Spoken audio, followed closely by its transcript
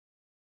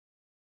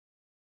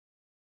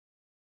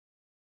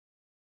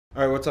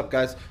All right, what's up,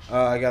 guys?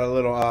 I got a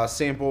little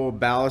sample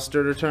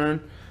baluster to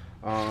turn.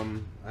 I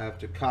have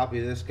to copy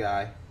this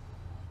guy.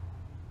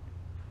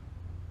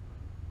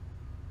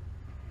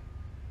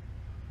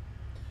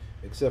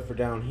 Except for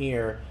down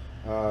here,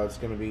 it's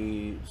going to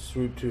be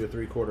swooped to a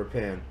 3/4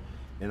 pin.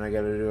 And I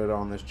got to do it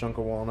on this chunk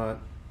of walnut.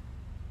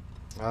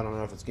 I don't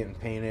know if it's getting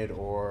painted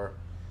or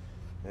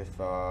if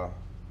they're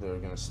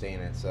going to stain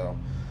it. So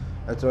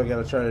that's what I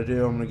got to try to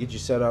do. I'm going to get you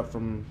set up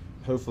from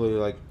hopefully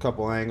like a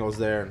couple angles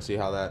there and see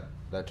how that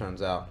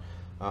turns out.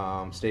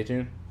 Stay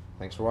tuned.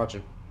 Thanks for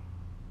watching.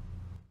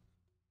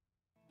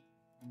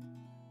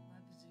 My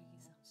bazooki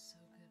sounds so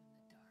good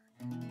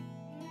in the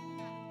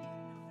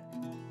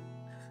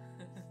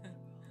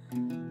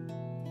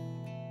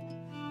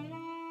dark.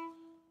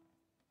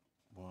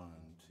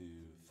 One,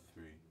 two,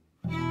 three.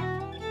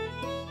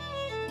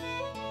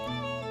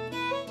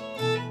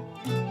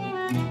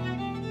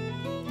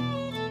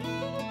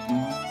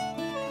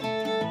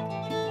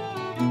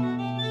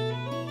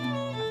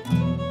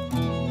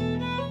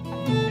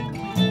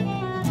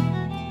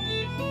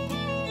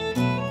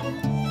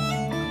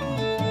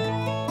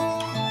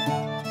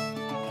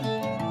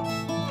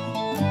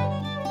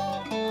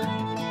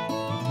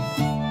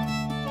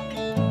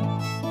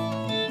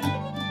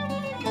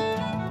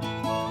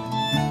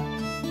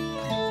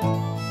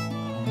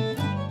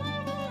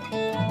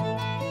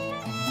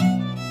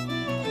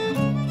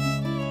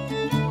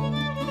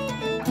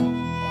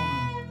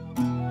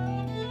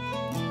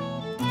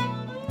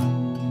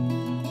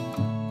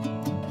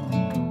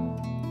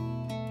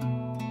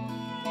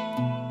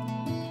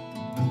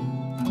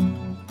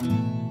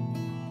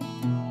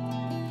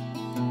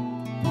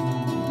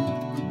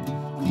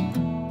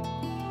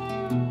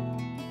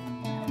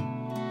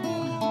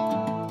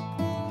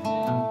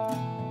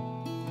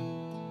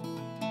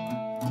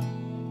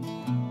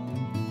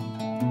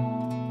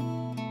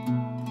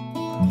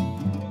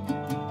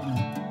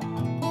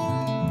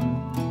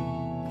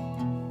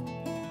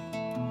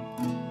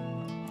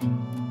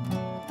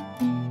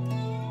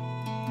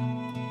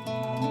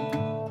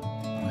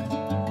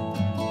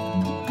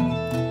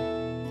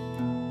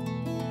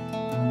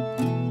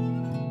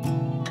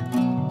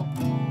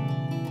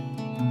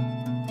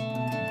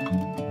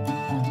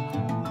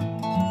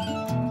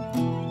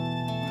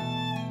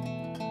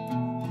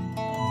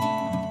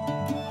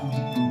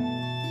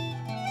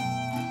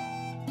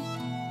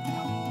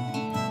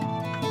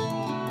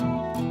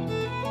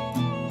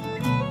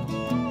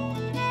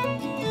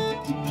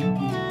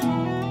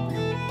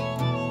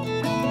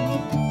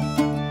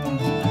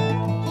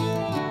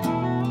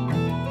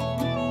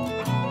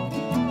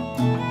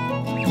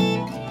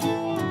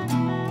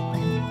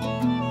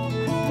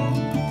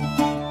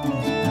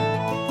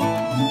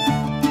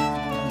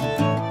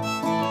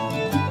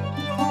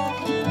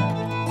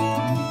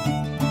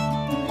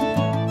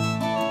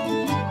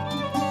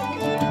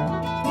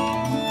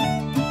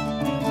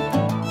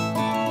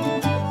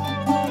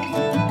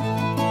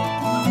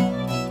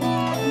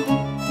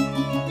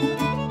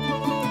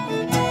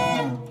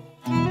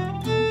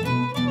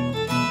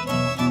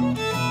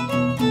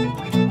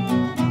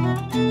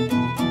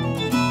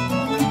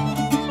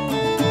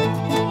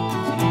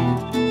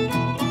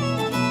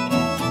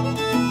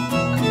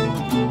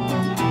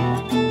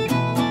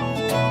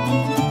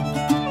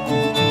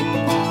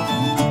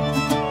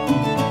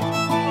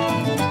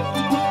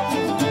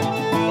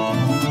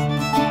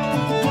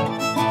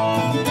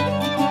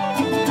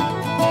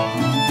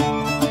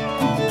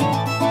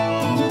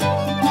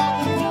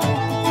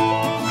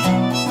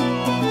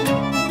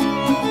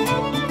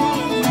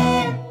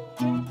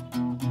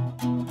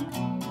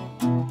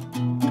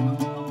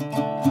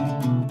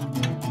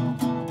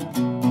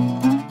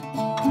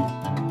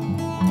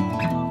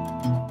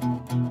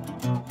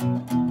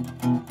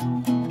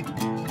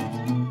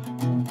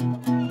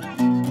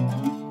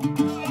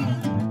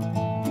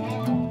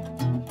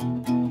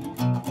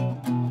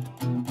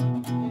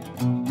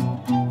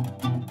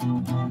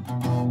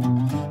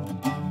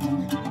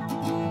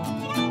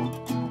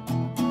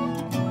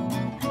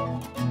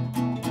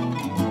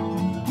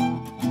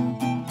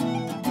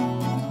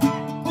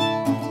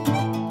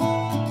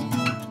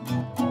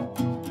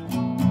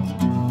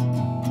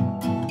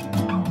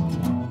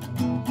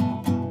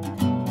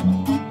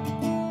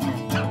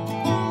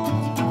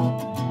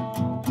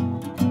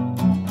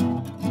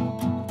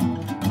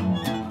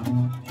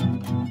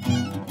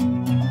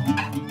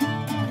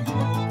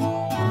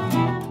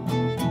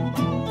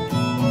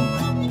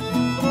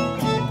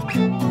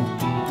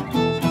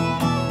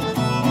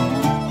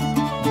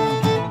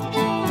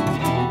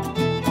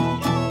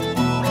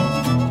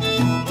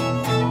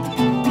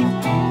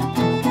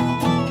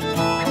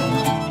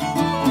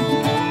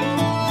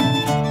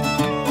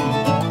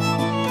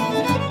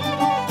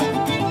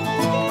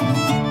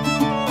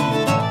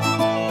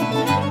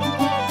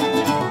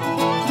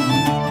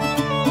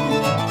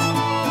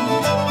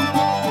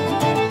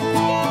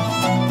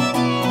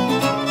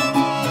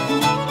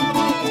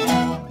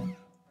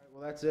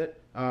 That's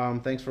it.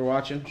 Thanks for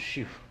watching.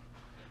 Shoo.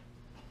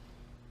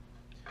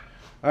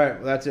 All right,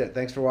 well, that's it.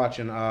 Thanks for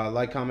watching.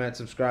 Like, comment,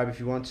 subscribe if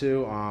you want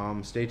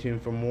to. Stay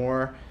tuned for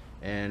more.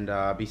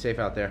 and be safe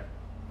out there.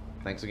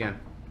 Thanks again.